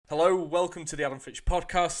welcome to the Adam Fitch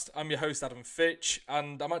Podcast. I'm your host, Adam Fitch,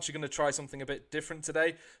 and I'm actually going to try something a bit different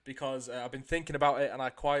today because I've been thinking about it, and I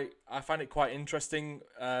find it quite interesting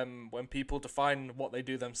when people define what they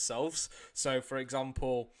do themselves. So, for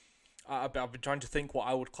example, I've been trying to think what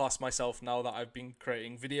I would class myself now that I've been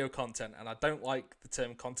creating video content, and I don't like the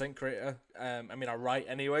term content creator. I write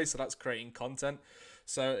anyway, so that's creating content.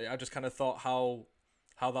 So I just kind of thought how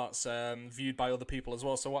that's viewed by other people as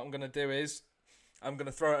well. So what I'm going to do is I'm going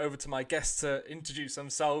to throw it over to my guests to introduce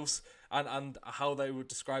themselves and how they would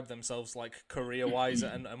describe themselves, like career-wise,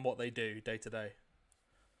 and what they do day to day.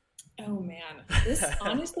 Oh man, this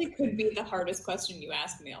honestly could be the hardest question you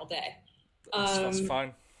ask me all day. That's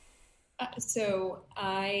fine. So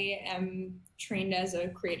I am trained as a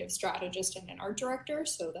creative strategist and an art director,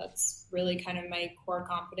 so that's really kind of my core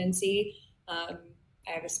competency. I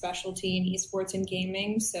have a specialty in esports and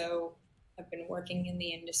gaming, so I've been working in the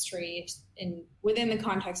industry within the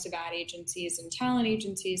context of ad agencies and talent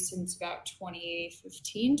agencies since about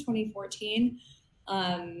 2015, 2014. I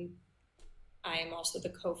am also the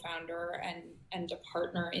co-founder and a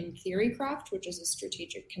partner in Theorycraft, which is a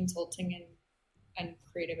strategic consulting and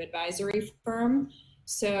creative advisory firm.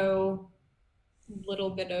 So a little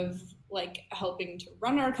bit of like helping to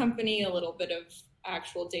run our company, a little bit of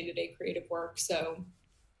actual day-to-day creative work. So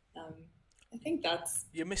I think that's...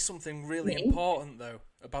 You missed something really important, though,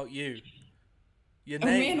 about you. Your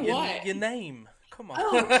name. Man, what? Your name. Come on.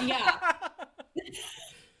 Oh, yeah.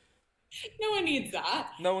 No one needs that.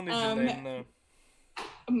 No one needs your name, no.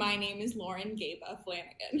 My name is Lauren Gaba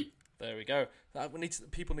Flanagan. There we go.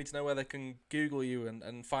 People need to know where they can Google you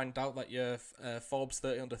and find out that you're Forbes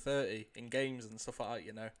 30 under 30 in games and stuff like that,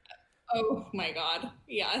 you know. Oh, my God.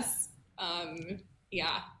 Yes.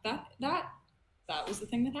 Yeah, that was the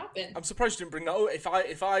thing that happened. I'm surprised you didn't bring that up.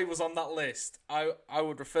 If I was on that list, I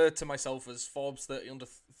would refer to myself as Forbes 30 under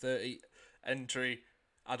 30 entry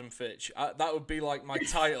Adam Fitch. That would be like my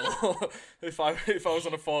title if I was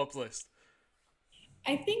on a Forbes list.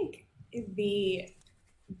 I think the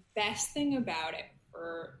best thing about it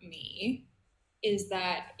for me is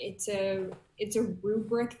that it's a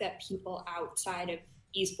rubric that people outside of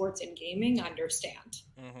esports and gaming understand.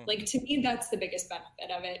 Mm-hmm. Like, to me, that's the biggest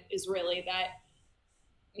benefit of it, is really that,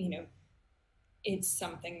 you know, it's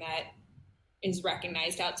something that is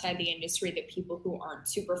recognized outside the industry, that people who aren't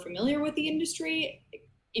super familiar with the industry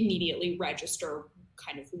immediately register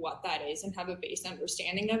kind of what that is and have a base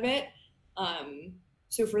understanding of it.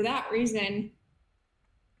 So for that reason,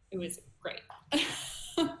 it was great.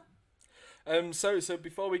 So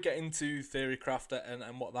before we get into Theorycraft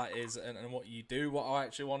and what that is and what you do, what I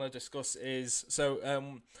actually want to discuss is,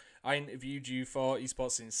 I interviewed you for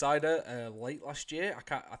Esports Insider late last year.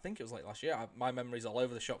 I think it was late last year. My memory's all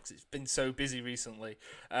over the shop because it's been so busy recently.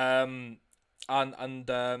 And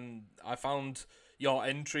I found your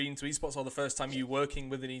entry into esports, or the first time you working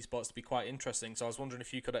within esports, to be quite interesting. So I was wondering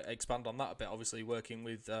if you could expand on that a bit, obviously working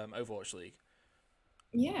with Overwatch League.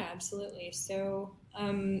 Yeah, absolutely. So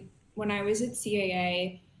when I was at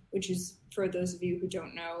CAA, which is, for those of you who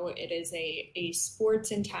don't know, it is a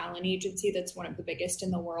sports and talent agency that's one of the biggest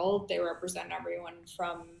in the world. They represent everyone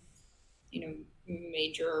from, you know,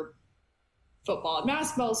 major football and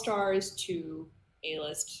basketball stars to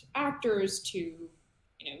A-list actors to,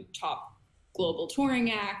 you know, top global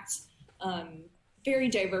touring acts. Very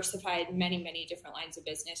diversified, many different lines of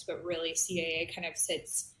business, but really CAA kind of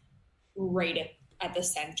sits right at the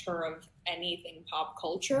center of anything pop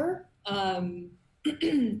culture.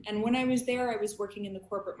 And when I was there, I was working in the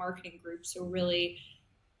corporate marketing group. So really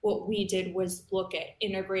what we did was look at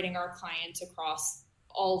integrating our clients across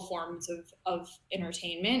all forms of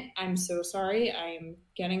entertainment. I'm so sorry. I'm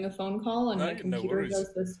getting a phone call and my computer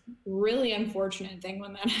does this really unfortunate thing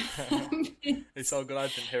when that happens. It's all good. I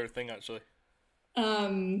didn't hear a thing, actually.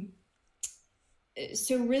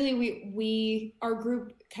 So really our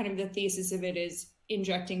group, kind of the thesis of it is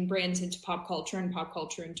injecting brands into pop culture and pop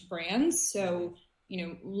culture into brands. So, you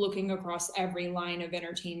know, looking across every line of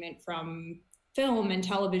entertainment, from film and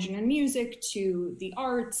television and music to the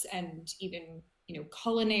arts and even, you know,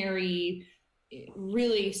 culinary,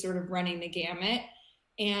 really sort of running the gamut.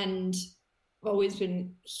 And I've always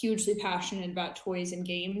been hugely passionate about toys and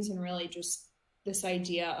games, and really just this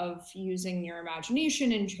idea of using your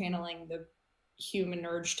imagination and channeling the human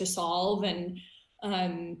urge to solve. And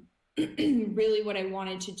really what I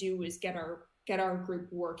wanted to do was get our group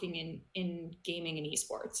working in gaming and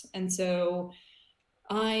esports. And so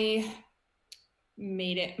I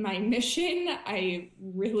made it my mission. I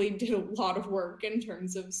really did a lot of work in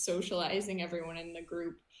terms of socializing everyone in the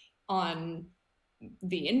group on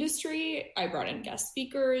the industry. I brought in guest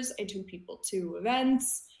speakers. I took people to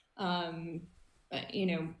events.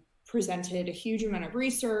 presented a huge amount of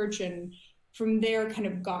research, and from there kind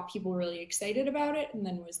of got people really excited about it, and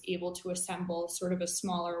then was able to assemble sort of a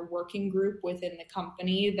smaller working group within the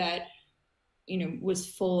company that, was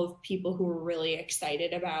full of people who were really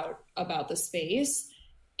excited about the space.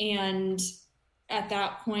 And at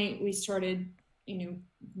that point, we started,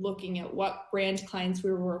 looking at what brand clients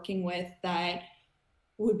we were working with that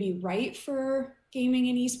would be right for gaming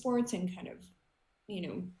and esports, and kind of,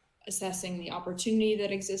 assessing the opportunity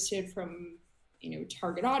that existed from,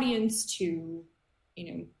 target audience to,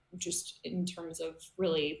 just in terms of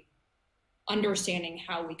really understanding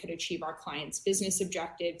how we could achieve our clients' business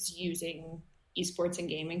objectives using esports and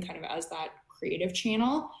gaming kind of as that creative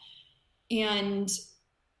channel. And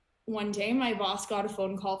one day my boss got a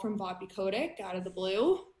phone call from Bobby Kotick out of the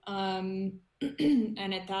blue. And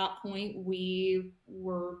at that point we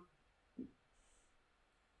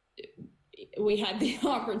had the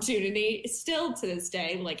opportunity, still to this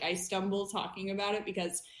day, like I stumble talking about it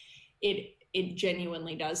because it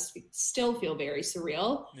genuinely does still feel very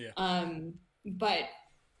surreal. Yeah. But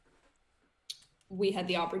we had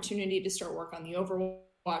the opportunity to start work on the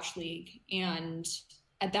Overwatch League. And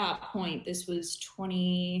at that point, this was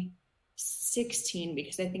 2016,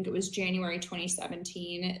 because I think it was January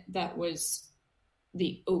 2017 that was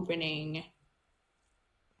the opening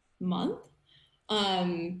month.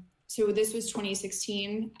 So this was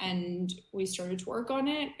 2016, and we started to work on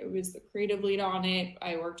it. It was the creative lead on it.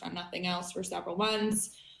 I worked on nothing else for several months.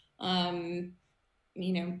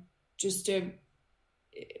 Just a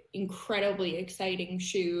incredibly exciting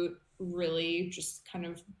shoot, really just kind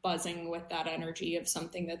of buzzing with that energy of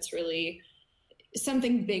something that's really,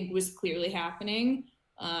 something big was clearly happening.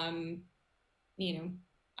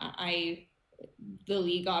 The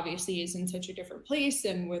league obviously is in such a different place,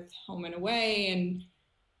 and with home and away, and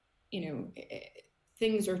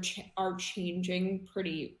things are changing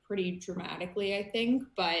pretty dramatically, I think.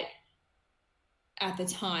 But at the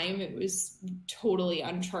time, it was totally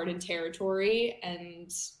uncharted territory,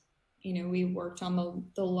 and we worked on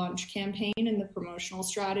the launch campaign and the promotional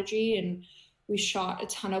strategy, and we shot a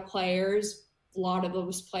ton of players. A lot of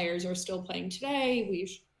those players are still playing today.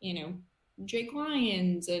 Jake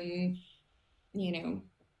Lyons and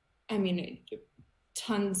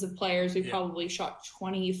tons of players. We probably shot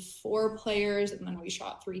 24 players, and then we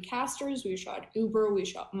shot 3 casters. We shot Uber, we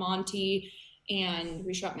shot Monty, and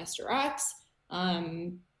we shot Mr. X.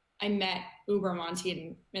 I met Uber, Monty,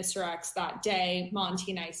 and Mr. X that day.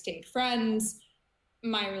 Monty and I stayed friends.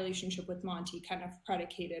 My relationship with Monty kind of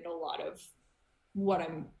predicated a lot of what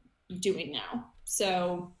I'm doing now.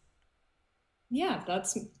 So yeah,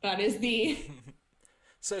 that is the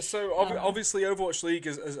So obviously Overwatch League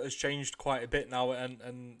has changed quite a bit now,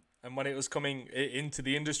 and when it was coming into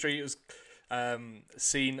the industry, it was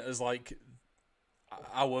seen as like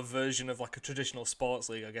our version of like a traditional sports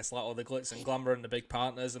league, I guess, like all the glitz and glamour and the big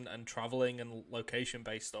partners and traveling and location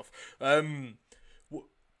based stuff.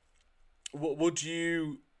 Would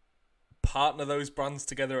you partner those brands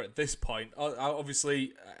together at this point?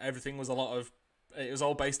 Obviously, everything was it was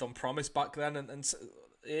all based on promise back then, and it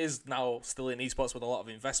is now still in esports with a lot of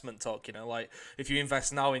investment talk, like if you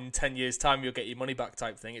invest now, in 10 years time you'll get your money back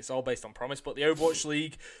type thing. It's all based on promise. But the Overwatch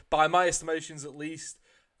League, by my estimations at least,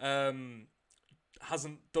 hasn't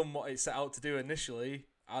done what it set out to do initially,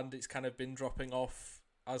 and it's kind of been dropping off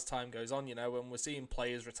as time goes on, when we're seeing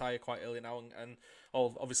players retire quite early now, and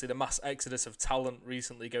obviously the mass exodus of talent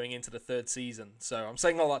recently going into the 3rd season. So I'm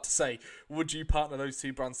saying all that to say, would you partner those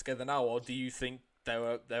two brands together now, or do you think there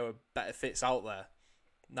were better fits out there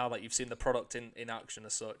now that you've seen the product in action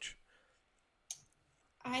as such?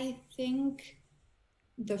 I think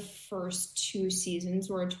the first 2 seasons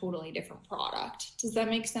were a totally different product. Does that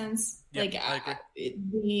make sense? Yeah, like I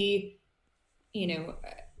agree.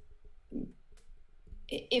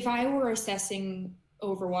 If I were assessing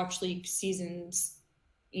Overwatch League seasons,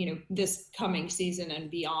 this coming season and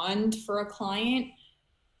beyond for a client,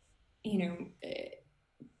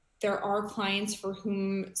 there are clients for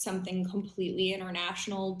whom something completely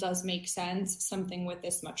international does make sense. Something with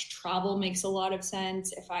this much travel makes a lot of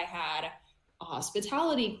sense. If I had a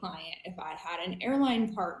hospitality client, if I had an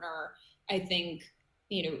airline partner, I think,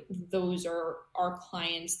 those are our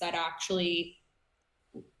clients that actually,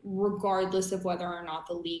 regardless of whether or not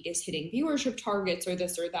the league is hitting viewership targets or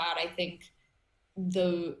this or that, I think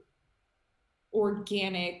the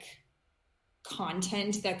organic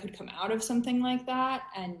content that could come out of something like that,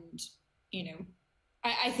 and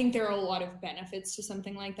I think there are a lot of benefits to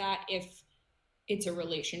something like that if it's a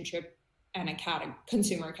relationship and a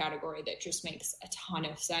consumer category that just makes a ton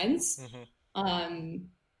of sense. Mm-hmm.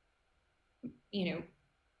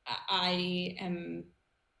 I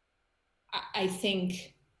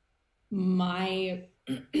think my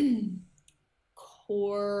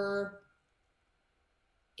core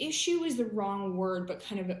issue is the wrong word, but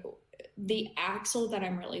kind of the axle that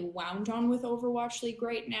I'm really wound on with Overwatch League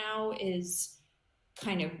right now is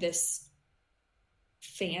kind of this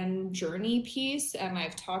fan journey piece.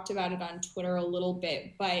 I've talked about it on Twitter a little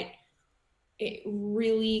bit, but it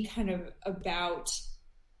really kind of about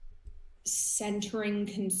centering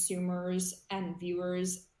consumers and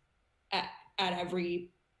viewers at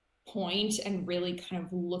every point, and really kind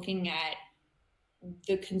of looking at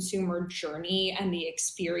the consumer journey and the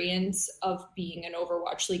experience of being an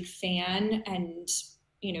Overwatch League fan. And,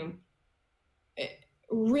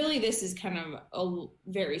 really this is kind of a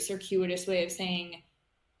very circuitous way of saying,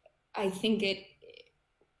 I think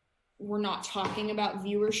we're not talking about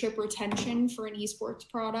viewership retention for an esports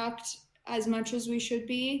product as much as we should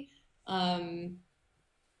be.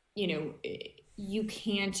 You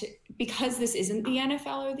can't, because this isn't the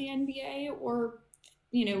NFL or the NBA or,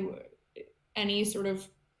 any sort of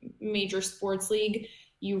major sports league,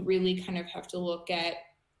 you really kind of have to look at,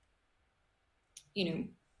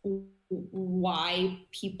 why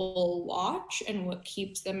people watch and what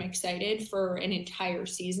keeps them excited for an entire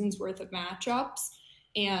season's worth of matchups.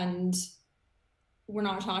 And we're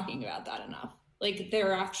not talking about that enough. Like,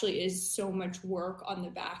 there actually is so much work on the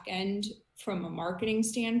back end from a marketing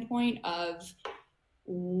standpoint of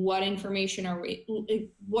what information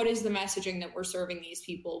what is the messaging that we're serving these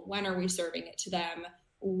people? When are we serving it to them?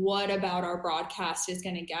 What about our broadcast is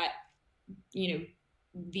going to get,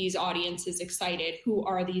 these audiences excited? Who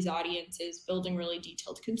are these audiences? Building really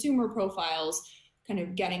detailed consumer profiles, kind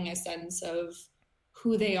of getting a sense of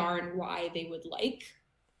who they are and why they would like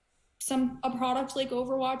a product like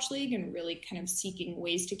Overwatch League, and really kind of seeking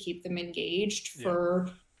ways to keep them engaged for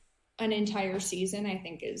an entire season, I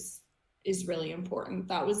think is really important.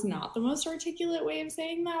 That was not the most articulate way of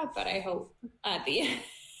saying that, but I hope at the end.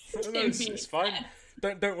 No, it's fine.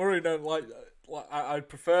 Don't worry. Don't like I'd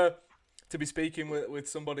prefer to be speaking with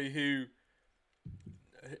somebody who,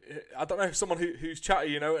 I don't know, someone who's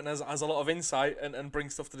chatty, and has a lot of insight and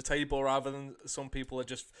brings stuff to the table, rather than some people are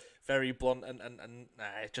just very blunt and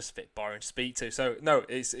it's just a bit boring to speak to. So no,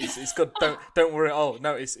 it's good. Don't worry at all.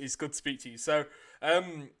 No, it's good to speak to you. So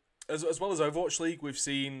as well as Overwatch League, we've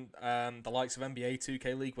seen the likes of NBA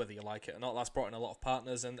 2K League, whether you like it or not. That's brought in a lot of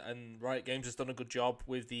partners, and Riot Games has done a good job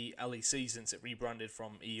with the LEC since it rebranded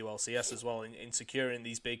from EULCS as well in securing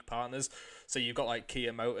these big partners. So you've got like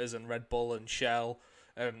Kia Motors and Red Bull and Shell,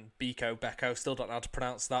 Beko, still don't know how to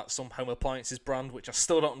pronounce that, some home appliances brand, which I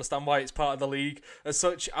still don't understand why it's part of the league as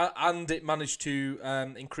such, and it managed to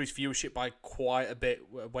increase viewership by quite a bit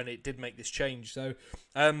when it did make this change. So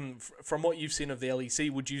from what you've seen of the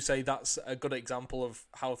LEC, would you say that's a good example of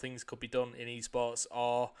how things could be done in esports,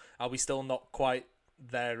 or are we still not quite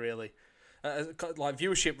there really? Like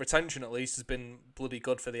viewership retention at least has been bloody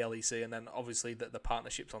good for the LEC, and then obviously the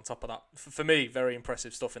partnerships on top of that, for me, very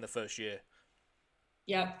impressive stuff in the first year.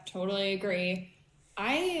 Yep, totally agree.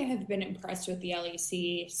 I have been impressed with the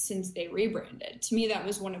LEC since they rebranded. To me, that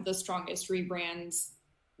was one of the strongest rebrands,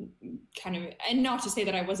 kind of, and not to say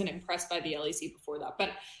that I wasn't impressed by the LEC before that, but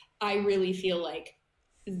I really feel like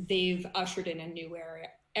they've ushered in a new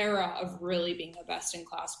era of really being a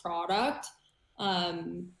best-in-class product.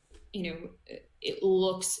 It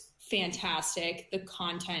looks fantastic. The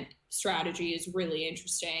content strategy is really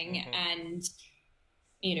interesting. And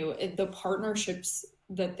the partnerships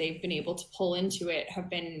that they've been able to pull into it have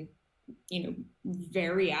been,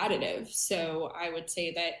 very additive. So I would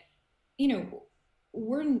say that,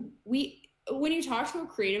 when you talk to a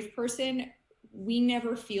creative person, we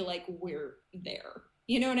never feel like we're there.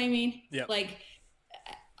 You know what I mean? Yeah. Like,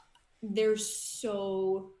 there's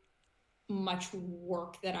so much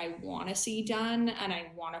work that I want to see done, and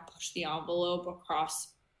I want to push the envelope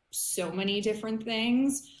across so many different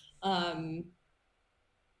things.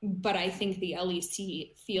 But I think the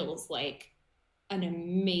LEC feels like an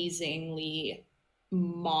amazingly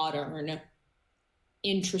modern,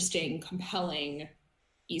 interesting, compelling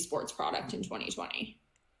esports product in 2020.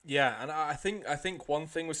 Yeah, and I think one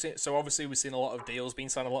thing we're seeing, so obviously we've seen a lot of deals being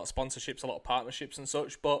signed, a lot of sponsorships, a lot of partnerships and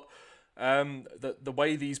such, but the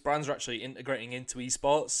way these brands are actually integrating into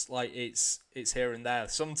esports, like it's here and there.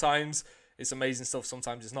 Sometimes it's amazing stuff,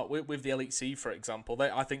 sometimes it's not. With the LEC, for example,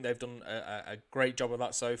 I think they've done a great job of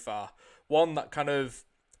that so far. One that kind of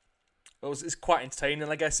is quite entertaining,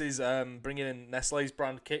 I guess, is bringing in Nestle's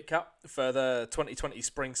brand KitKat for the 2020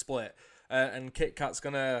 spring split. And KitKat's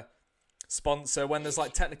going to sponsor when there's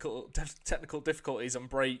like technical difficulties and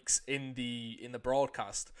breaks in the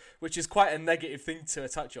broadcast, which is quite a negative thing to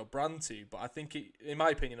attach your brand to. But I think it, in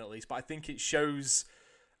my opinion at least, but I think it shows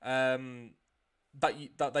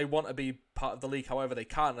that they want to be part of the league however they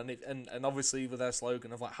can, and obviously with their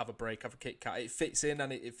slogan of like have a break, have a Kit Kat, it fits in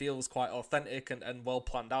and it feels quite authentic and well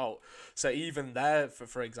planned out. So even there,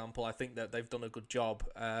 for example, I think that they've done a good job,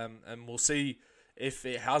 and we'll see if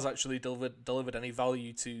it has actually delivered any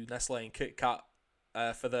value to Nestle and Kit Kat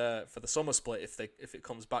for the summer split if it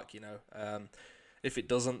comes back. If it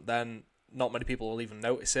doesn't, then not many people will even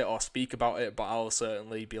notice it or speak about it, but I'll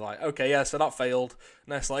certainly be like, okay, yeah, so that failed.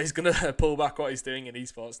 Nestle's going to pull back what he's doing in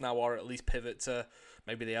esports now, or at least pivot to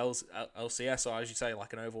maybe the LCS, or as you say,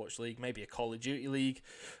 like an Overwatch League, maybe a Call of Duty League.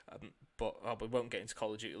 But we won't get into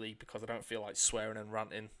Call of Duty League because I don't feel like swearing and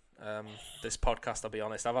ranting this podcast, I'll be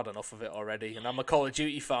honest. I've had enough of it already, and I'm a Call of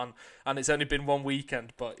Duty fan, and it's only been one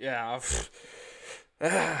weekend, but yeah,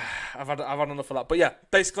 I've had enough of that. But yeah,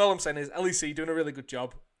 basically all I'm saying is LEC doing a really good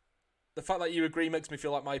job. The fact that you agree makes me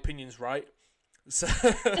feel like my opinion's right. So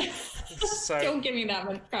Don't give me that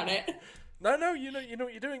much credit. No, you know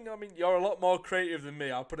what you're doing. I mean, you're a lot more creative than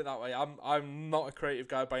me. I'll put it that way. I'm not a creative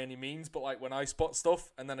guy by any means, but like when I spot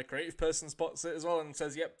stuff and then a creative person spots it as well and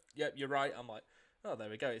says, "Yep, you're right," I'm like, "Oh, there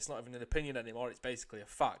we go. It's not even an opinion anymore. It's basically a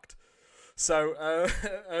fact." So,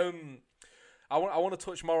 I want to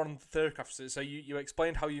touch more on Theorycraft. So you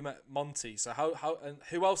explained how you met Monty. So how and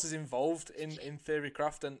who else is involved in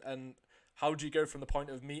Theorycraft, and how do you go from the point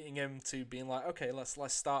of meeting him to being like, okay, let's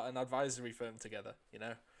start an advisory firm together,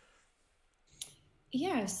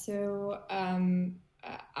 Yeah, so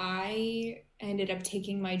I ended up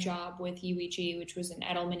taking my job with UEG, which was an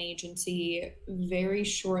Edelman agency, very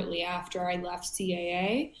shortly after I left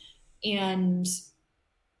CAA. And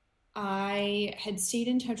I had stayed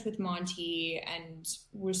in touch with Monty and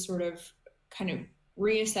was sort of kind of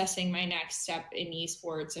reassessing my next step in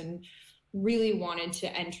esports and really wanted to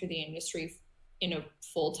enter the industry in a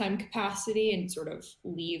full-time capacity and sort of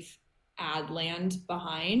leave ad land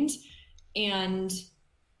behind. And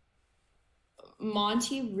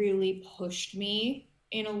Monty really pushed me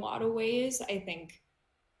in a lot of ways. I think,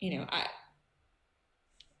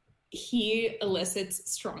 he elicits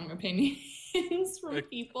strong opinions from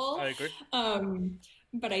people. I agree.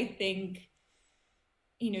 But I think,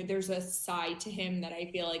 there's a side to him that I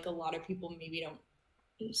feel like a lot of people maybe don't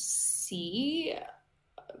see,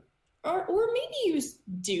 or maybe you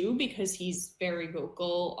do, because he's very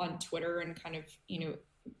vocal on Twitter and kind of,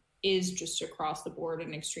 is just across the board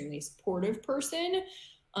an extremely supportive person.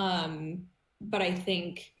 But I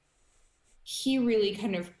think he really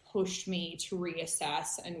kind of pushed me to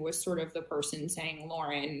reassess and was sort of the person saying,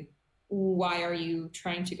 Lauren, why are you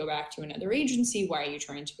trying to go back to another agency? Why are you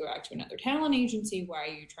trying to go back to another talent agency? Why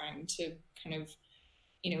are you trying to kind of,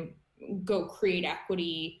 go create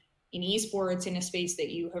equity in esports in a space that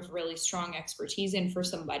you have really strong expertise in for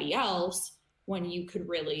somebody else, when you could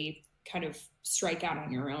really kind of strike out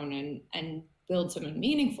on your own and build something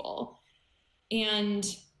meaningful? And,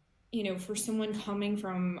 for someone coming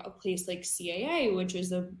from a place like CAA, which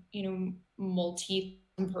is a,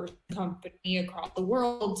 multi-person company across the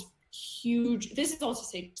world, huge, this is also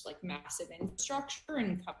say like massive infrastructure,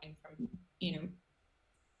 and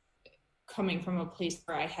coming from a place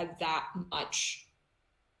where I had that much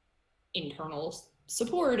internal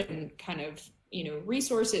support and kind of,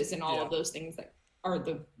 resources and all of those things that are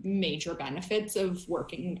the major benefits of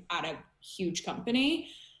working at a huge company.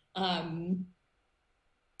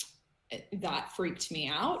 That freaked me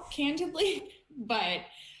out, candidly. But,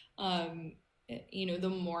 the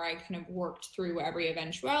more I kind of worked through every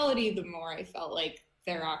eventuality, the more I felt like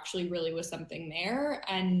there actually really was something there.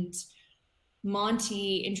 And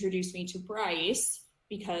Monty introduced me to Bryce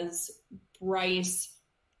because Bryce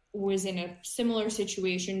was in a similar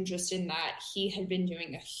situation, just in that he had been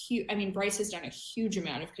doing Bryce has done a huge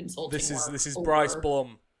amount of consulting work. This is Bryce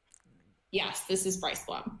Blum. Yes, this is Bryce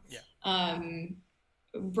Blum. Yeah.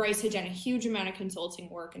 Bryce had done a huge amount of consulting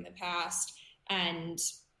work in the past, and,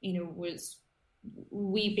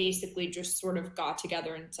 we basically just sort of got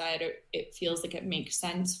together and said, it feels like it makes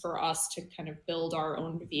sense for us to kind of build our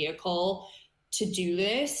own vehicle to do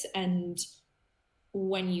this. And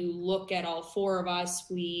when you look at all four of us,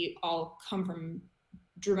 we all come from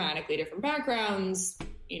dramatically different backgrounds.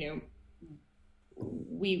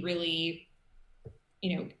 We really,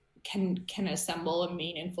 can assemble a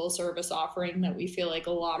meaningful service offering that we feel like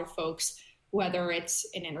a lot of folks, whether it's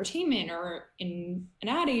in entertainment or in an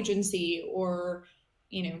ad agency or,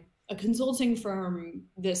 a consulting firm,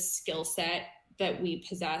 this skill set that we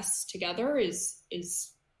possess together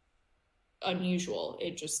is unusual.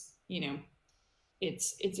 It just,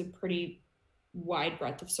 it's a pretty wide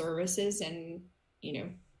breadth of services, and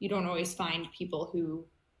you don't always find people who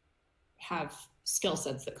have skill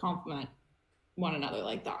sets that complement one another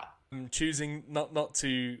like that. Choosing not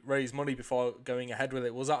to raise money before going ahead with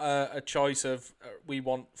it, was that a choice of we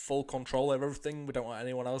want full control over everything, we don't want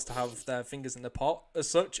anyone else to have their fingers in the pot as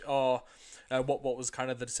such, or what was kind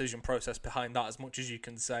of the decision process behind that, as much as you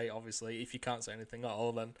can say? Obviously, if you can't say anything at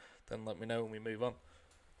all, then let me know and we move on.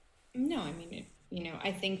 No, I mean,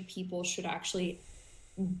 I think people should actually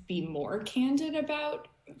be more candid about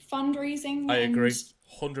fundraising. I agree,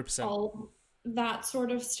 100%. All that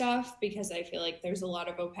sort of stuff, because I feel like there's a lot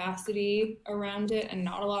of opacity around it and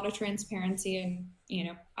not a lot of transparency. And,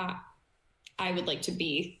 I would like to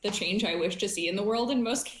be the change I wish to see in the world in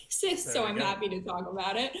most cases. So I'm happy to talk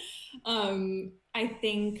about it. I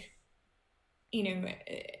think,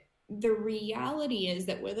 the reality is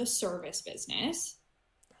that with a service business,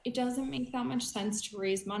 it doesn't make that much sense to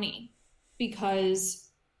raise money,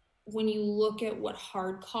 because when you look at what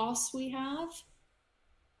hard costs we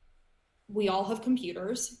all have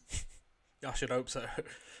computers. I should hope so.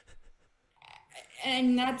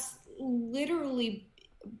 And that's literally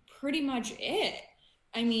pretty much it.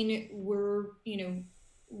 I mean,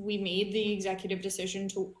 we made the executive decision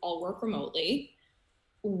to all work remotely.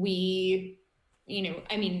 We,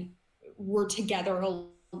 we're together a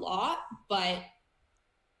lot, but,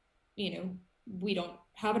 we don't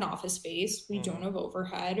have an office space. We don't have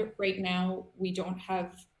overhead right now. We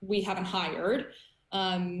haven't hired.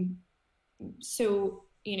 So,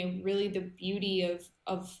 really the beauty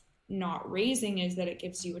of not raising is that it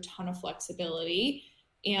gives you a ton of flexibility,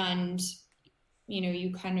 and,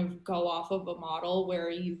 you kind of go off of a model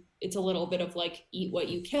where it's a little bit of like, eat what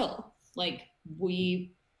you kill. Like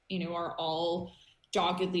we, are all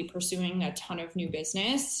doggedly pursuing a ton of new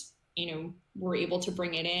business. We're able to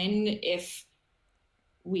bring it in. If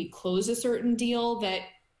we close a certain deal that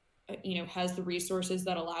has the resources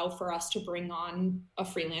that allow for us to bring on a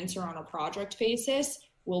freelancer on a project basis,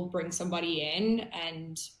 we'll bring somebody in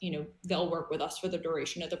and, they'll work with us for the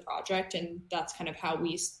duration of the project. And that's kind of how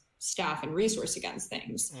we staff and resource against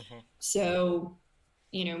things. Mm-hmm. So,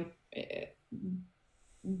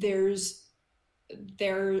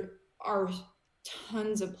 there are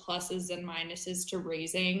tons of pluses and minuses to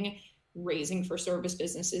raising for service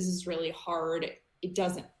businesses is really hard. It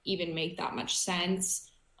doesn't even make that much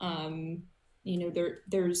sense.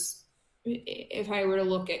 There's, if I were to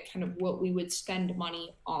look at kind of what we would spend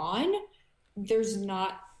money on, there's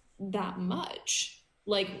not that much.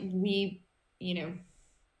 Like we,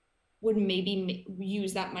 would maybe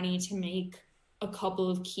use that money to make a couple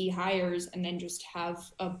of key hires and then just have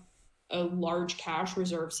a large cash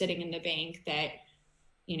reserve sitting in the bank that,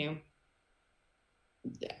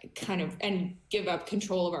 kind of, and give up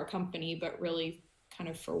control of our company, but really kind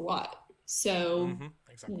of for what? So,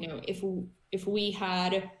 exactly. If we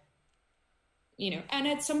had, and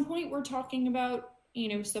at some point we're talking about,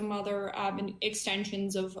 some other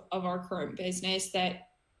extensions of our current business that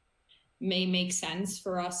may make sense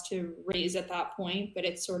for us to raise at that point, but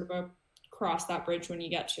it's sort of a cross that bridge when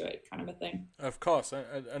you get to it kind of a thing. Of course.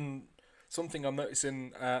 And something I'm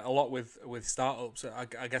noticing a lot with startups,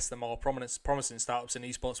 I guess the more promising startups in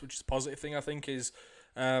esports, which is a positive thing, I think, is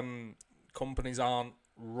companies aren't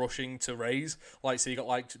rushing to raise. Like, so you got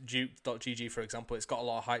like Duke.gg, for example. It's got a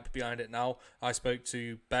lot of hype behind it now. I spoke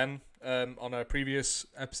to Ben on a previous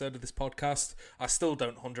episode of this podcast. I still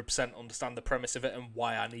don't 100% understand the premise of it and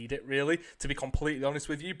why I need it, really, to be completely honest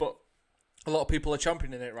with you, but a lot of people are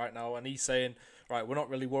championing it right now, and he's saying, right, we're not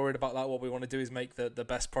really worried about that. What we want to do is make the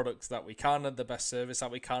best products that we can and the best service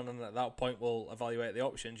that we can, and at that point we'll evaluate the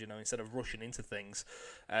options, instead of rushing into things.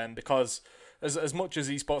 Because as much as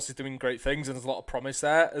esports is doing great things and there's a lot of promise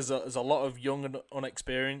there, there's a lot of young and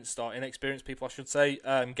inexperienced people, I should say,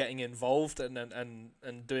 getting involved and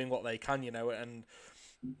doing what they can,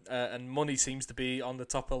 and money seems to be on the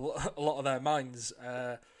top of a lot of their minds.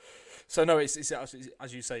 So no, it's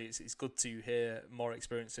as you say, it's good to hear more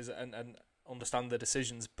experiences and understand the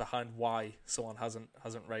decisions behind why someone hasn't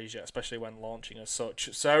raised yet, especially when launching as such.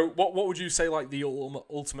 So what would you say, like, the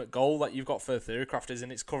ultimate goal that you've got for Theorycraft is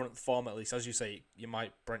in its current form, at least? As you say, you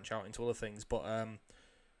might branch out into other things, but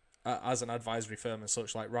as an advisory firm and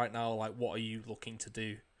such, like right now, like what are you looking to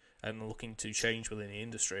do and looking to change within the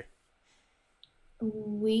industry?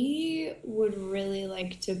 We would really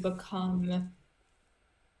like to become...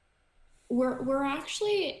 We're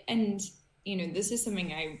actually, and this is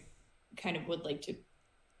something I kind of would like to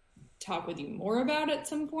talk with you more about at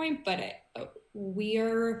some point, but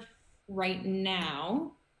we're right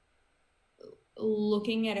now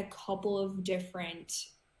looking at a couple of different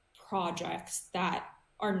projects that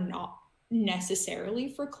are not necessarily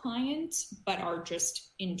for clients, but are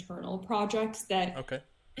just internal projects that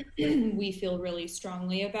we feel really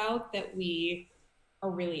strongly about, that we are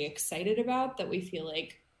really excited about, that we feel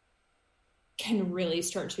like can really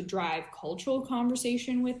start to drive cultural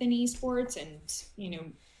conversation within esports and,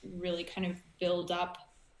 really kind of build up,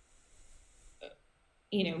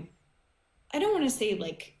 I don't want to say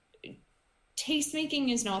like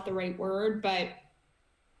tastemaking is not the right word, but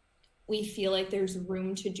we feel like there's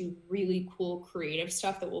room to do really cool creative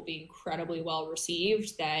stuff that will be incredibly well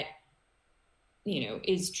received, that,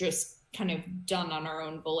 is just kind of done on our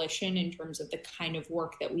own volition in terms of the kind of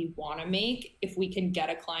work that we want to make. If we can get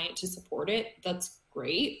a client to support it, that's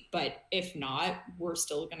great. But if not, we're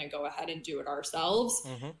still going to go ahead and do it ourselves.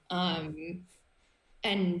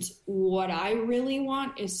 And what I really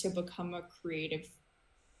want is to become a creative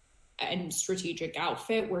and strategic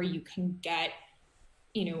outfit where you can get,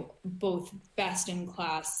 both best in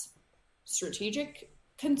class strategic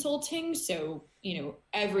consulting. So,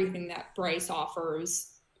 everything that Bryce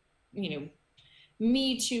offers,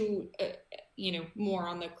 me to, more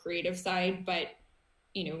on the creative side, but,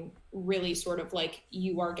 really sort of like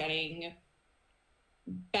you are getting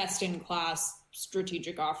best in class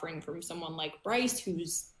strategic offering from someone like Bryce,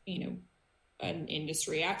 who's, an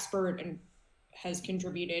industry expert and has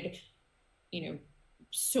contributed,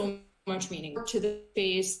 so much meaning to the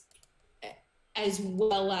space, as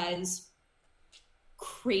well as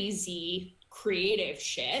crazy creative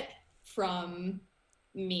shit from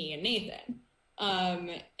me and Nathan.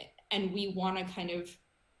 And we want to kind of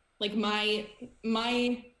like my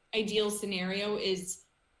ideal scenario is,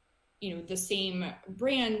 the same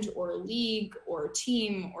brand or league or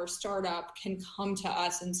team or startup can come to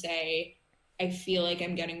us and say, I feel like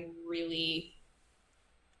I'm getting really,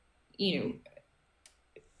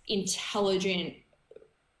 intelligent,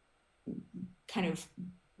 kind of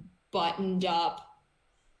buttoned up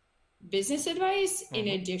business advice, in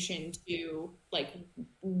addition to like,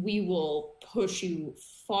 we will push you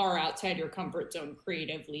far outside your comfort zone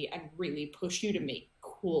creatively and really push you to make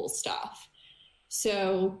cool stuff.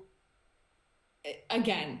 So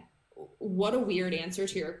again, what a weird answer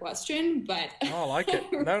to your question, but I like it.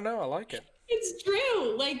 No, I like it. It's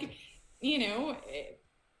true. Like,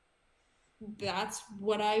 that's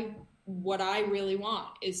what I really want,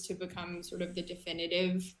 is to become sort of the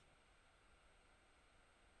definitive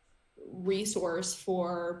resource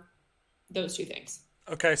for those two things.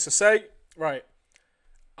 Okay, so say, right,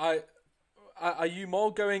 are you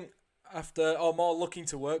more going after or more looking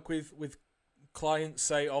to work with clients,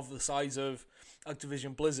 say, of the size of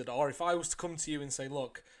Activision Blizzard? Or if I was to come to you and say,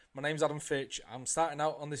 look, my name's Adam Fitch, I'm starting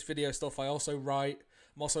out on this video stuff, I also write,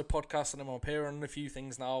 I'm also podcasting, I'm appearing on a few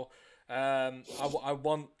things now, I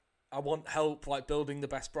want help like building the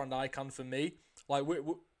best brand I can for me. Like,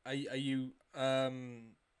 are you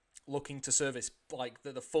looking to service like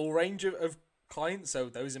the full range of clients, so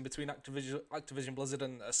those in between Activision Blizzard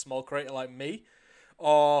and a small creator like me,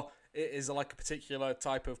 or is it like a particular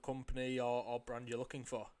type of company or brand you're looking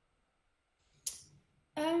for?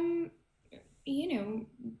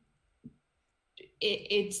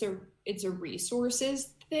 It's a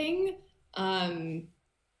resources thing.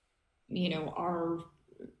 Our,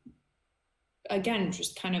 again,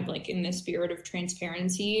 just kind of like in the spirit of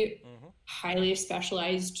transparency, highly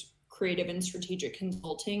specialized creative and strategic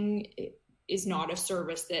consulting is not a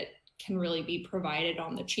service that can really be provided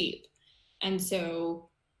on the cheap. And so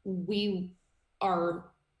we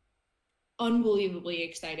are unbelievably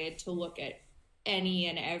excited to look at any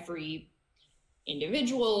and every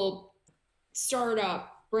individual,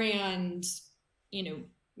 startup, brand,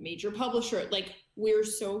 major publisher. Like, we're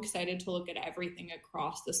so excited to look at everything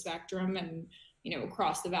across the spectrum and,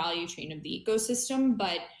 across the value chain of the ecosystem.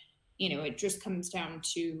 But, it just comes down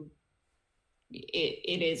to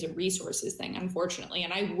it is a resources thing, unfortunately.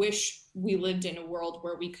 And I wish we lived in a world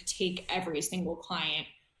where we could take every single client,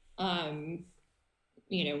 no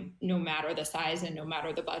matter the size and no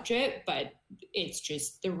matter the budget, but it's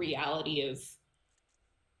just the reality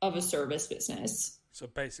of a service business. So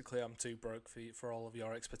basically, I'm too broke for all of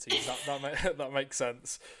your expertise. That makes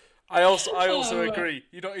sense. I also agree.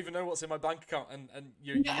 You don't even know what's in my bank account, and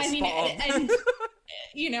you're spot on.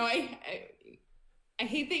 I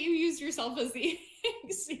hate that you use yourself as the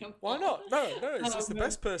example. Why not? No, it's the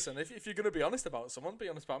best person. If you're going to be honest about someone, be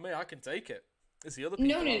honest about me. I can take it. It's the other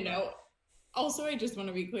people. No. Also, I just want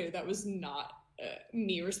to be clear, that was not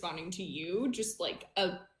me responding to you. Just like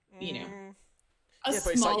but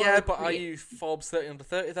are you Forbes 30 under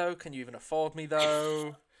 30 though? Can you even afford me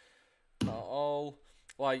though? Not all.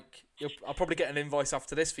 like I'll probably get an invoice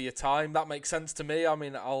after this for your time. That makes sense to me. I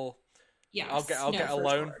mean, I'll get a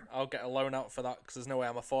loan. Sure. I'll get a loan out for that because there's no way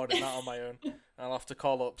I'm affording that on my own. I'll have to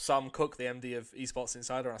call up Sam Cook, the MD of Esports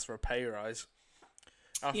Insider, and ask for a pay rise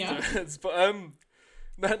afterwards. Yeah.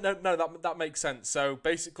 But no, that makes sense. So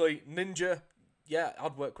basically, Ninja, yeah,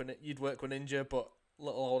 you'd work with Ninja, but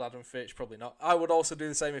little old Adam Fitch probably not. I would also do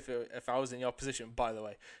the same if I was in your position, by the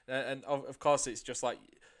way. And of course, it's just like,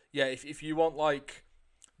 yeah, if you want like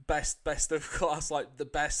best of class, like the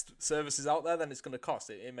best services out there, then it's going to cost.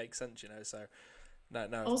 It makes sense, So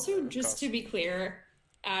no. Also, just to be clear,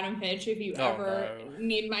 Adam Fitch, if you ever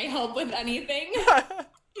need my help with anything,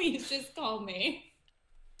 please just call me.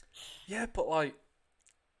 Yeah, but like,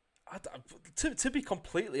 to be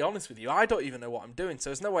completely honest with you, I don't even know what I'm doing. So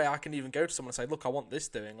there's no way I can even go to someone and say, look, I want this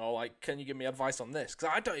doing, or like, can you give me advice on this? Because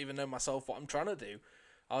I don't even know myself what I'm trying to do.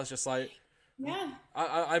 I was just like, yeah,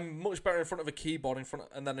 I'm much better in front of a keyboard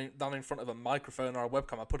than in front of a microphone or a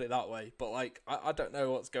webcam. I put it that way. But like, I don't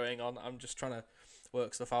know what's going on. I'm just trying to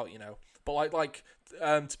work stuff out, But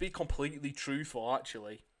to be completely truthful,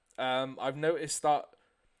 actually, I've noticed that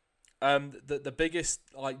the biggest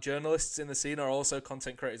like journalists in the scene are also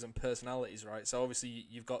content creators and personalities, right? So obviously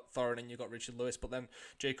you've got Thorin and you've got Richard Lewis, but then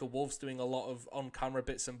Jacob Wolf's doing a lot of on-camera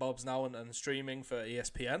bits and bobs now and streaming for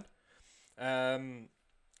ESPN.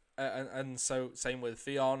 And so same with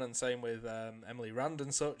Theon and same with Emily Rand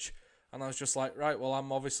and such. And I was just like, right, well,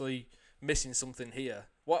 I'm obviously missing something here.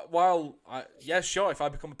 Sure, if I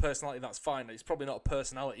become a personality, that's fine. It's probably not a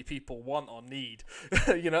personality people want or need,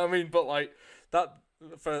 you know what I mean? But like that,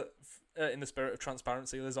 for in the spirit of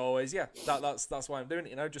transparency, there's always that's why I'm doing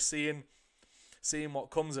it. Just seeing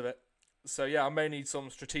what comes of it. So yeah, I may need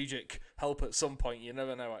some strategic help at some point. You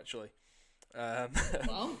never know, actually.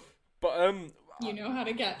 Well, but you know how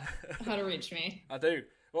to reach me. I do.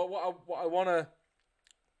 Well, what I want to.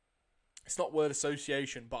 It's not word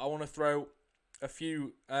association, but I want to throw a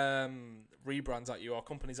few rebrands at you, or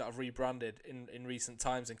companies that have rebranded in recent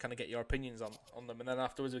times, and kind of get your opinions on them, and then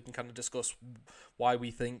afterwards we can kind of discuss why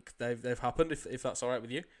we think they've happened, if that's all right with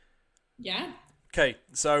you. Yeah. Okay,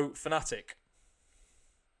 so Fnatic.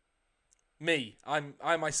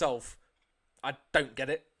 I myself, I don't get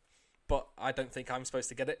it, but I don't think I'm supposed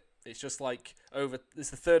to get it. It's just like it's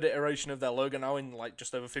the third iteration of their logo now in like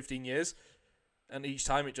just over 15 years. And each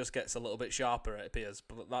time it just gets a little bit sharper, it appears.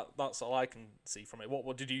 But that's all I can see from it.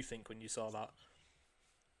 What did you think when you saw that?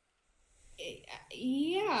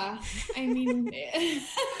 Yeah, I mean...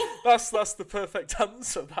 that's the perfect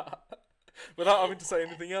answer, that. Without having to say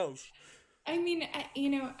anything else. I mean,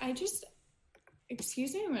 I just...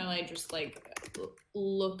 Excuse me while I just,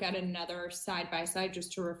 look at another side-by-side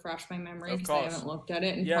just to refresh my memory, because I haven't looked at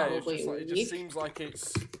it in probably a week. It just seems like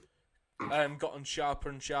it's... gotten sharper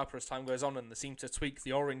and sharper as time goes on, and they seem to tweak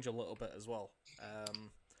the orange a little bit as well.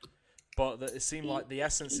 But it seemed like the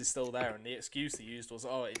essence is still there, and the excuse they used was,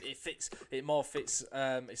 it fits. It more fits.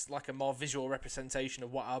 It's like a more visual representation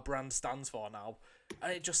of what our brand stands for now,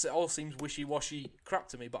 and it all seems wishy-washy crap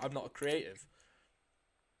to me. But I'm not a creative.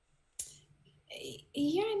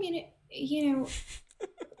 Yeah, I mean,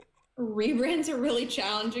 rebrands are really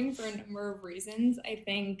challenging for a number of reasons. I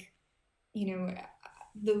think,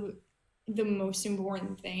 the most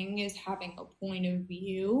important thing is having a point of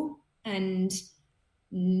view and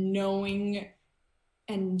knowing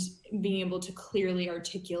and being able to clearly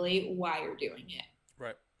articulate why you're doing it.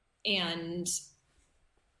 Right. And,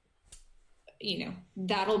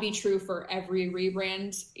 that'll be true for every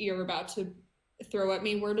rebrand you're about to throw at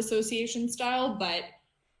me word association style, but,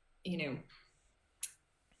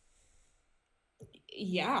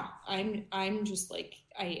 yeah, I'm just like,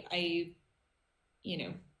 I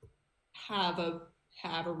have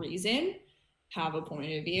a reason, have a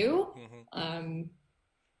point of view,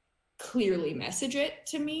 clearly message it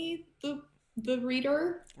to me, the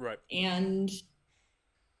reader, right? And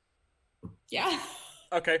yeah.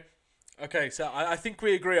 Okay. So I think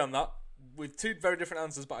we agree on that with two very different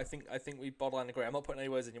answers, but I think we borderline agree. I'm not putting any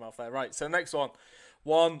words in your mouth there, right? So next one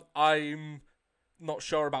I'm not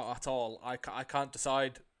sure about at all. I can't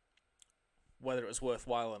decide whether it was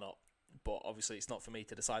worthwhile or not. But obviously it's not for me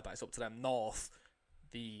to decide that. It's up to them. North,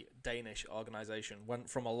 the Danish organisation,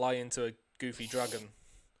 went from a lion to a goofy dragon.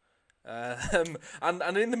 And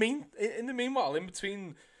in the meanwhile, in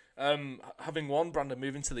between having one brand and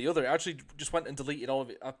moving to the other, it actually just went and deleted all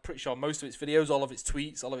of it. I'm pretty sure most of its videos, all of its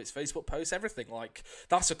tweets, all of its Facebook posts, everything. Like,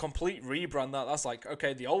 that's a complete rebrand. That's like,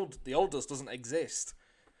 okay, the old us doesn't exist.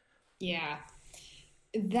 Yeah,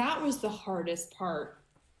 that was the hardest part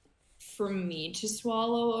for me to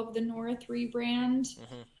swallow of the North rebrand.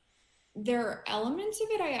 There are elements of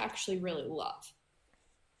it I actually really love.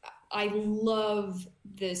 I love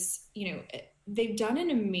this, they've done an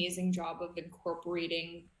amazing job of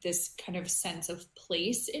incorporating this kind of sense of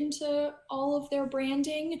place into all of their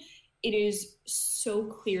branding. It is so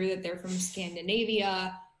clear that they're from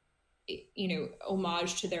Scandinavia,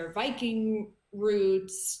 homage to their Viking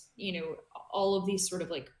roots, all of these sort of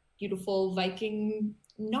like beautiful Viking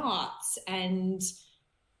knots and,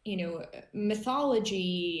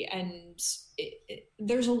 mythology. And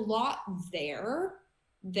there's a lot there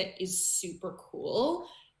that is super cool.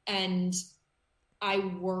 And I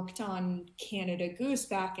worked on Canada Goose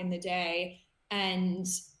back in the day, and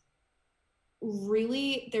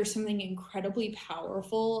really there's something incredibly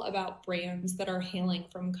powerful about brands that are hailing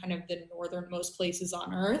from kind of the northernmost places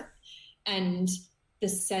on earth, and the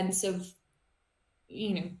sense of,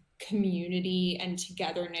 community and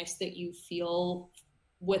togetherness that you feel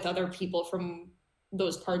with other people from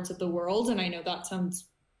those parts of the world. And I know that sounds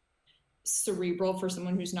cerebral for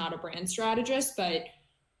someone who's not a brand strategist, but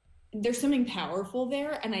there's something powerful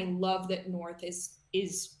there, and I love that North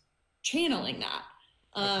is channeling that.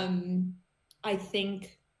 I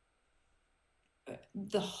think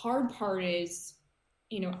the hard part is,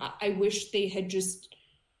 I wish they had just,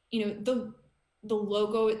 the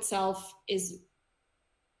logo itself is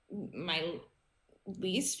my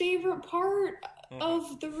least favorite part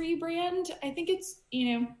of the rebrand. I think it's,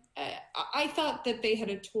 I thought that they had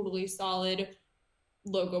a totally solid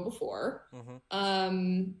logo before.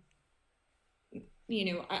 The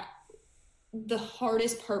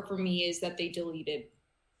hardest part for me is that they deleted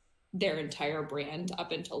their entire brand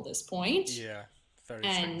up until this point. Yeah, very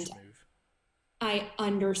strange move. I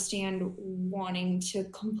understand wanting to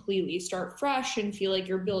completely start fresh and feel like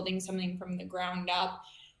you're building something from the ground up.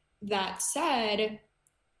 That said,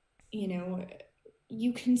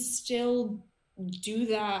 you can still do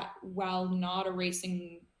that while not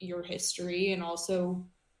erasing your history. And also,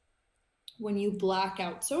 when you black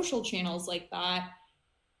out social channels like that,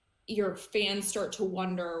 your fans start to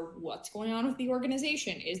wonder what's going on with the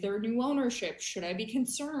organization. Is there new ownership? Should I be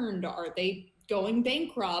concerned? Are they going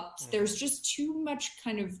bankrupt? There's just too much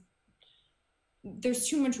there's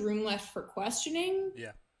too much room left for questioning.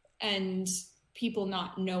 Yeah. And people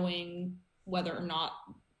not knowing whether or not,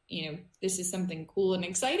 this is something cool and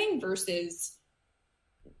exciting versus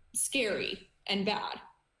scary and bad.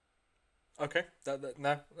 Okay,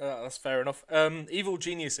 that's fair enough. Evil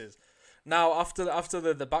Geniuses. Now, after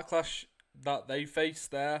the backlash that they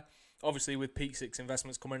faced there, obviously with Peak Six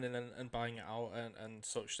Investments coming in and buying it out and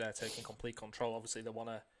such, they're taking complete control. Obviously, they want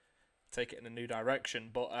to take it in a new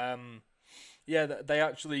direction. But they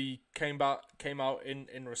actually came out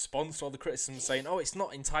in response to all the criticism, saying, "Oh, it's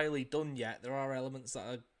not entirely done yet. There are elements that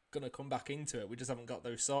are going to come back into it. We just haven't got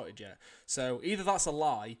those sorted yet." So either that's a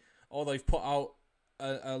lie, or they've put out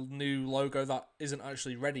a new logo that isn't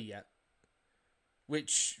actually ready yet.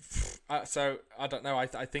 Which, so I don't know. I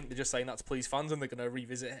think they're just saying that to please fans, and they're going to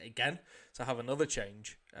revisit it again to have another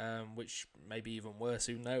change, which may be even worse.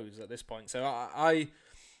 Who knows at this point? So I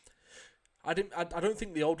don't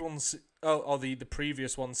think the old ones or the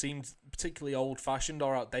previous one seemed particularly old fashioned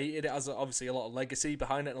or outdated. It has obviously a lot of legacy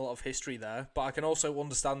behind it and a lot of history there. But I can also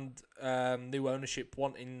understand new ownership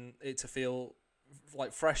wanting it to feel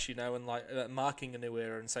like fresh, and like marking a new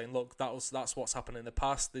era and saying, look, that's what's happened in the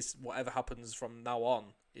past. This, whatever happens from now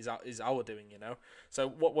on is our doing, So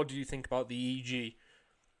what do you think about the EG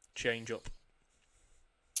change up?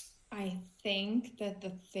 I think that the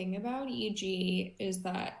thing about EG is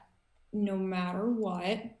that no matter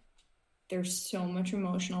what, there's so much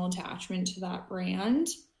emotional attachment to that brand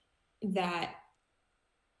that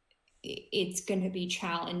it's going to be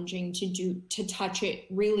challenging to touch it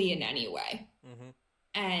really in any way.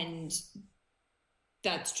 And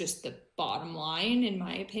that's just the bottom line, in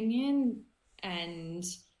my opinion. And,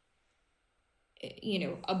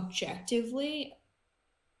 objectively,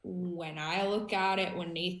 when I look at it,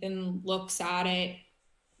 when Nathan looks at it,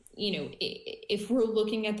 if we're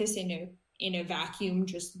looking at this in a vacuum,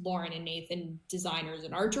 just Lauren and Nathan, designers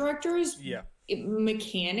and art directors,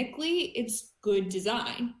 mechanically, it's good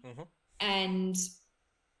design. And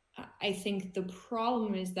I think the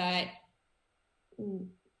problem is that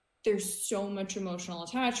there's so much emotional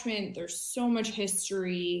attachment, there's so much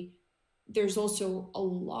history, there's also a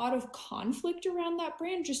lot of conflict around that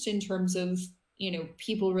brand, just in terms of,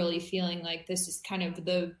 people really feeling like this is kind of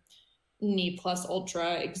the ne plus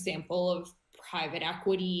ultra example of private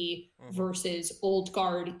equity versus old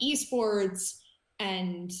guard esports.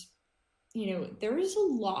 And, there is a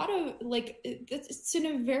lot of, it's in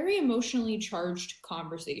a very emotionally charged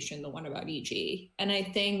conversation, the one about EG. And I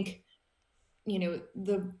think,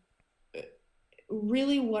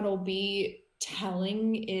 really what'll be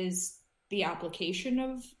telling is the application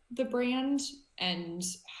of the brand and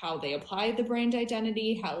how they apply the brand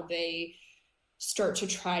identity, how they start to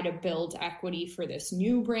try to build equity for this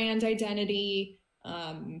new brand identity.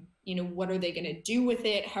 What are they going to do with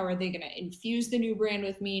it? How are they going to infuse the new brand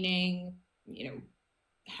with meaning?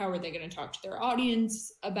 How are they going to talk to their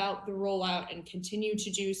audience about the rollout and continue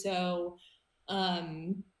to do so?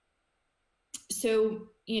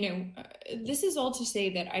 This is all to say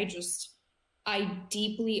that I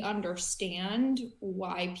deeply understand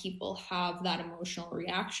why people have that emotional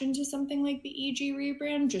reaction to something like the EG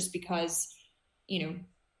rebrand, just because,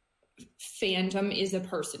 fandom is a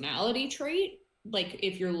personality trait. Like,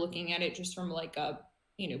 if you're looking at it just from like a,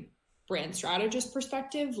 brand strategist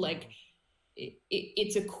perspective, like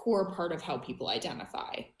it's a core part of how people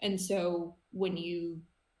identify. And so when you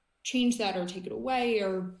change that or take it away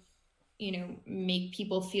or, make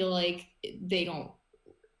people feel like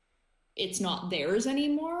it's not theirs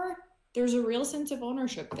anymore, there's a real sense of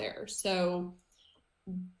ownership there. So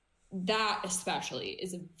that especially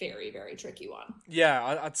is a very, very tricky one.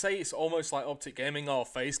 Yeah, I'd say it's almost like Optic Gaming or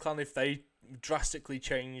FaZe Clan if they drastically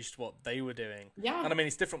changed what they were doing. Yeah. And I mean,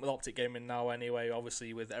 it's different with Optic Gaming now anyway,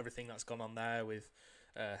 obviously, with everything that's gone on there with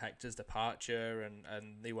Hector's departure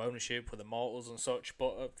and new ownership with Immortals and such.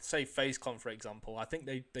 But say FaZe Clan, for example, I think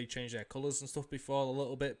they changed their colours and stuff before a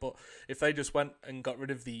little bit, but if they just went and got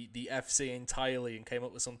rid of the FC entirely and came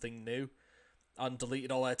up with something new and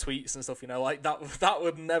deleted all their tweets and stuff, like that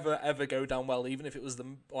would never ever go down well, even if it was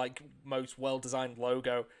the most well-designed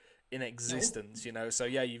logo in existence. So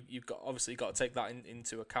yeah, you've obviously got to take that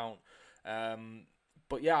into account.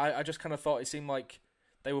 But yeah, I just kind of thought it seemed like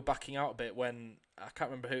they were backing out a bit when, I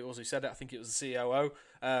can't remember who it was who said it, I think it was the COO,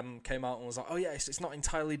 came out and was like, oh yeah, it's not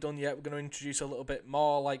entirely done yet, we're going to introduce a little bit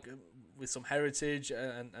more, like, with some heritage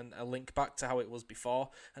and a link back to how it was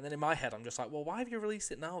before. And then in my head, I'm just like, well, why have you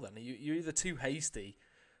released it now then? You're either too hasty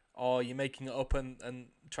or you're making it up and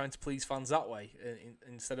trying to please fans that way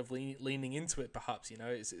instead of leaning into it, perhaps.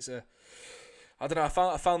 It's a... I don't know,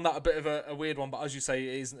 I found that a bit of a weird one, but as you say,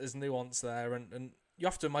 there's nuance there, and you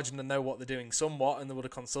have to imagine they know what they're doing somewhat, and they would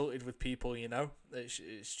have consulted with people.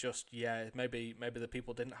 It's just, yeah, maybe the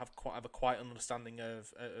people didn't have a quite understanding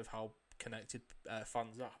of how connected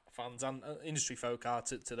fans and industry folk are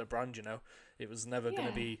to the brand. It was never going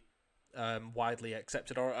to be widely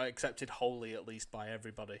accepted, or accepted wholly, at least, by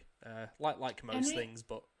everybody, like most things.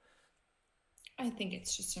 But I think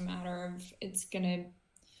it's just a matter of it's gonna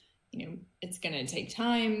take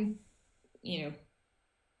time.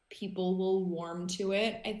 People will warm to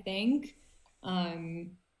it, I think.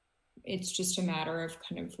 It's just a matter of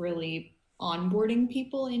kind of really onboarding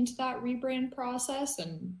people into that rebrand process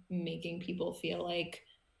and making people feel like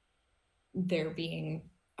they're being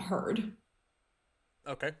heard.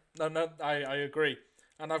 Okay. No, I agree.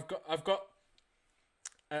 And I've got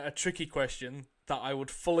a tricky question that I would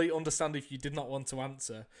fully understand if you did not want to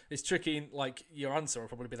answer. It's tricky, like, your answer will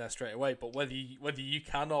probably be there straight away, but whether you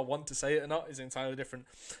can or want to say it or not is entirely different.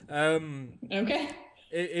 Okay.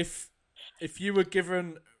 If you were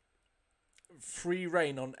given free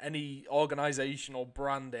reign on any organizational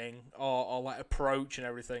branding or like approach and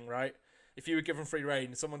everything, right? If you were given free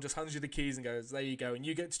reign, someone just hands you the keys and goes, there you go, and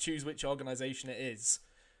you get to choose which organization it is.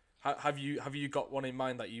 Have you got one in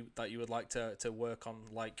mind that you would like to work on,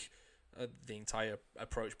 like the entire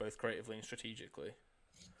approach, both creatively and strategically?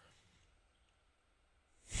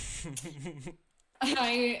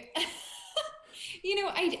 I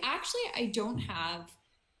don't have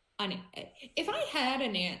if I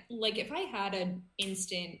had an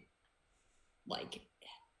instant, like,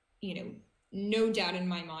 no doubt in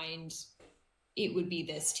my mind, it would be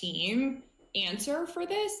this team answer for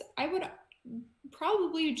this, I would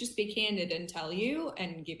probably just be candid and tell you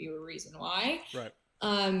and give you a reason why. Right.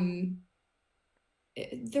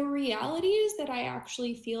 The reality is that I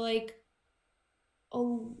actually feel like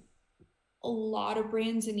a lot of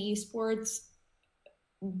brands in esports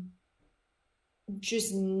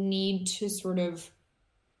just need to sort of,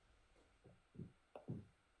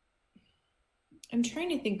 I'm trying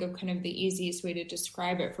to think of kind of the easiest way to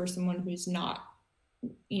describe it for someone who's not,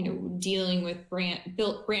 dealing with brand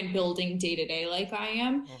building day to day like I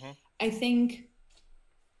am. Mm-hmm. I think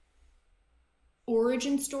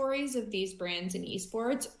origin stories of these brands in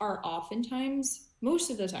esports are oftentimes, most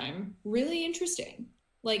of the time, really interesting.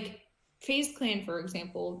 Like FaZe Clan, for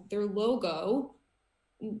example, their logo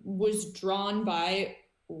was drawn by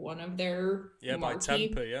one of their by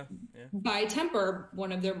Temper, by Temper,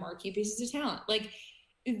 one of their marquee pieces of talent. Like,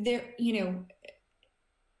 they're,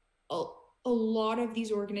 a lot of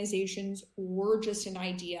these organizations were just an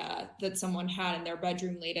idea that someone had in their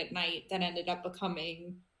bedroom late at night that ended up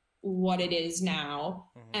becoming what it is now.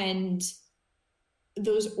 And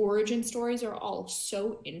those origin stories are all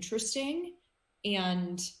so interesting,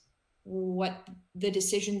 and what the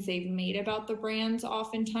decisions they've made about the brands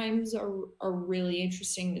oftentimes are really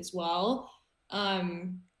interesting as well.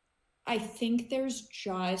 I think there's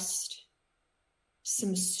just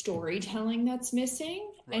some storytelling that's missing,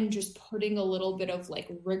 and just putting a little bit of like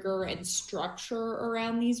rigor and structure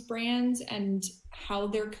around these brands and how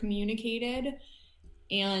they're communicated.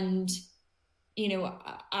 And, you know,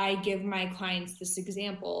 I give my clients this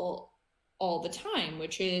example all the time,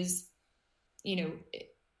 which is, you know,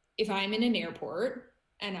 if I'm in an airport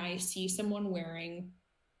and I see someone wearing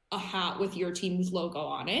a hat with your team's logo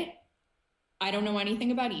on it, I don't know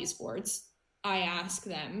anything about esports. I ask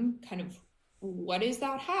them kind of, what is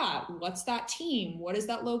that hat? What's that team? What does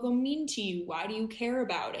that logo mean to you? Why do you care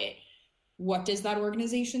about it? What does that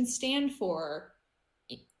organization stand for?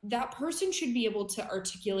 That person should be able to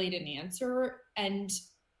articulate an answer. And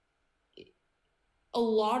a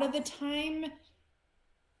lot of the time,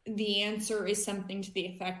 the answer is something to the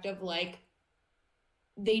effect of like,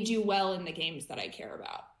 they do well in the games that I care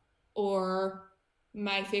about, or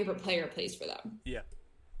my favorite player plays for them. Yeah.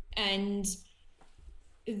 And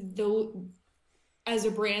though, as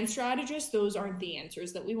a brand strategist, those aren't the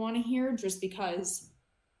answers that we want to hear, just because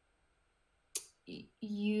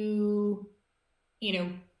you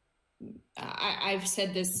know, I've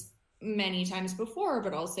said this many times before,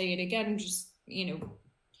 but I'll say it again, just, you know,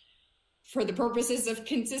 for the purposes of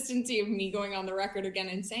consistency of me going on the record again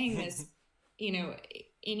and saying this, you know,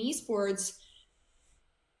 in esports,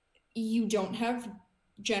 you don't have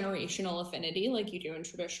generational affinity like you do in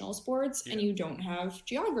traditional sports, and you don't have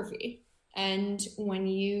geography. And when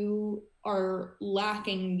you are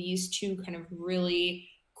lacking these two kind of really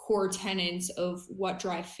core tenets of what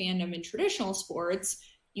drive fandom in traditional sports,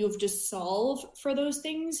 you have to solve for those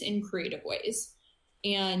things in creative ways.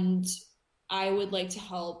 And I would like to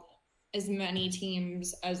help as many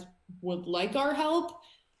teams as would like our help,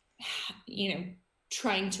 you know,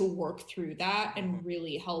 trying to work through that and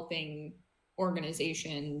really helping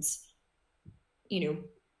organizations, you know,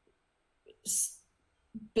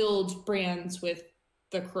 build brands with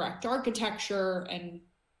the correct architecture and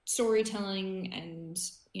storytelling and,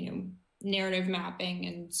 you know, narrative mapping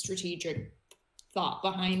and strategic thought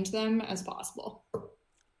behind them as possible.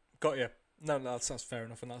 Got you. No, that's fair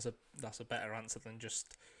enough, and that's a better answer than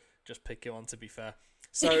just picking one, to be fair.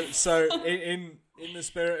 So in the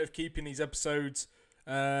spirit of keeping these episodes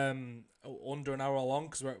under an hour long,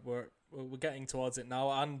 because we're getting towards it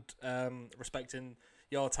now, and respecting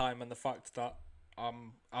your time and the fact that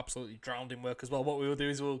I'm absolutely drowned in work as well, what we will do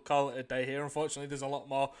is we'll call it a day here. Unfortunately, there's a lot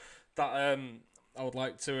more that I would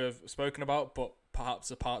like to have spoken about, but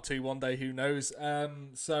perhaps a part 2 one day, who knows.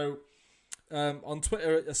 So on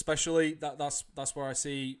Twitter especially, that's where I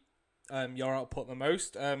see your output the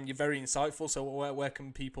most. You're very insightful, so where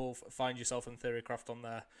can people find yourself and Theorycraft on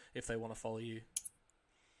there if they want to follow you?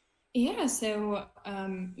 Yeah, so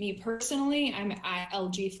me personally, I'm at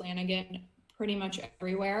LG Flanagan pretty much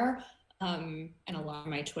everywhere. And a lot of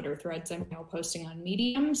my Twitter threads I'm now posting on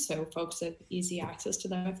Medium, so folks have easy access to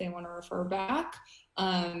them if they want to refer back.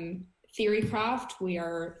 Theorycraft, we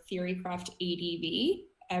are Theorycraft ADV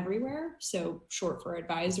everywhere, so short for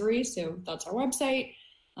advisory. So that's our website,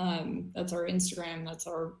 that's our Instagram, that's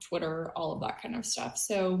our Twitter, all of that kind of stuff.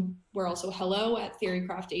 So we're also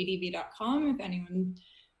hello@theorycraftadv.com. If anyone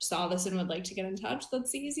saw this and would like to get in touch,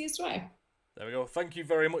 that's the easiest way. There we go. Thank you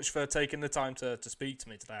very much for taking the time to speak to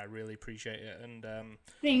me today. I really appreciate it. And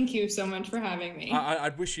thank you so much for having me.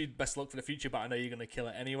 I'd wish you best luck for the future, but I know you're going to kill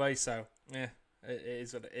it anyway. So yeah, it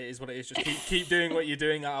is what it is. Just keep doing what you're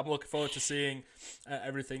doing. I'm looking forward to seeing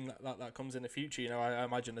everything that comes in the future. You know, I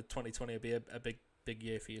imagine that 2020 will be a big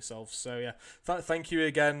year for yourself. So yeah, thank you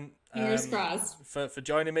again. Fingers crossed for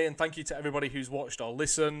joining me, and thank you to everybody who's watched or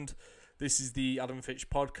listened. This is the Adam Fitch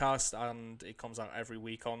Podcast, and it comes out every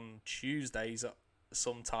week on Tuesdays at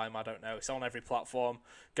some time. I don't know. It's on every platform.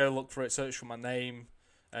 Go look for it, search for my name,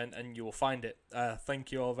 and you will find it.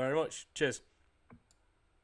 Thank you all very much. Cheers.